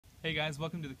Hey guys,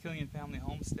 welcome to the Killian Family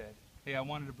Homestead. Hey, I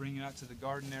wanted to bring you out to the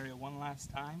garden area one last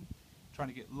time, trying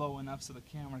to get low enough so the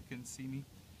camera can see me,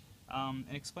 and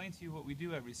explain to you what we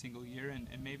do every single year, and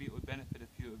maybe it would benefit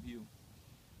a few of you.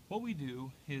 What we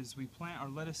do is we plant our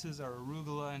lettuces, our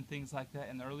arugula, and things like that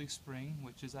in the early spring,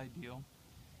 which is ideal,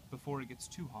 before it gets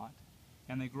too hot.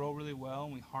 And they grow really well,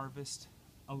 and we harvest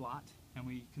a lot, and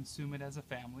we consume it as a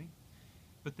family.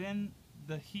 But then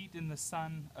the heat and the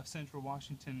sun of central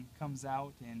Washington comes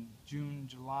out in June,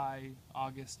 July,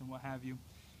 August, and what have you,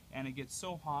 and it gets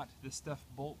so hot this stuff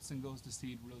bolts and goes to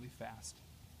seed really fast.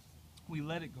 We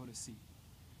let it go to seed.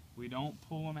 We don't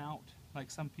pull them out like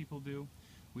some people do.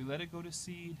 We let it go to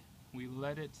seed. We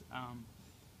let it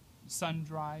sun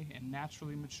dry and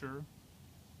naturally mature.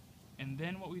 And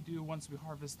then what we do once we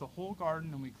harvest the whole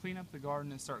garden and we clean up the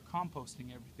garden and start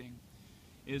composting everything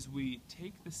is we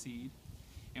take the seed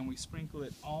and we sprinkle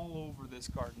it all over this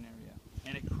garden area,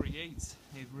 and it creates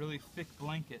a really thick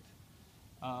blanket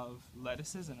of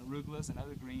lettuces and arugulas and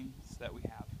other greens that we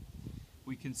have.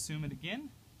 We consume it again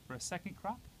for a second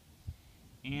crop,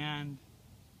 and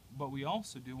what we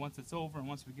also do once it's over and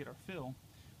once we get our fill,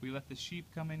 we let the sheep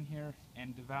come in here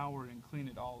and devour and clean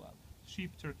it all up.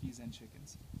 Sheep, turkeys, and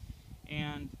chickens.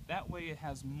 And that way it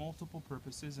has multiple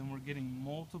purposes, and we're getting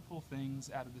multiple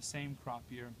things out of the same crop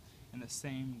year in the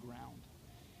same ground.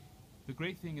 The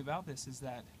great thing about this is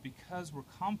that because we're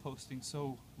composting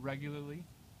so regularly,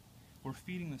 we're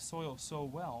feeding the soil so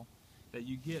well that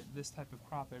you get this type of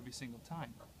crop every single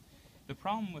time. The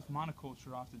problem with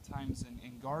monoculture oftentimes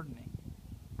in gardening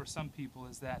for some people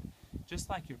is that just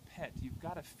like your pet, you've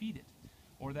got to feed it,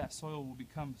 or that soil will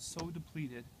become so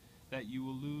depleted that you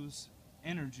will lose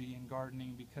energy in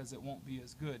gardening because it won't be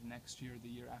as good next year or the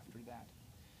year after that.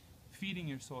 Feeding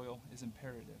your soil is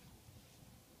imperative.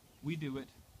 We do it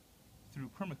through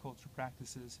permaculture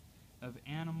practices of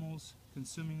animals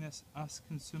consuming this, us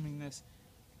consuming this,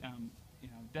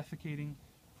 defecating,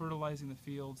 fertilizing the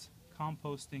fields,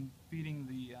 composting, feeding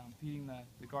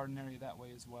the garden area that way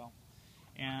as well.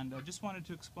 And I just wanted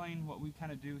to explain what we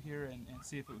kind of do here and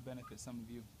see if it would benefit some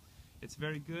of you. It's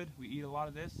very good. We eat a lot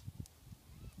of this.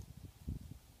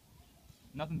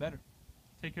 Nothing better.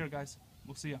 Take care, guys.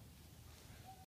 We'll see ya.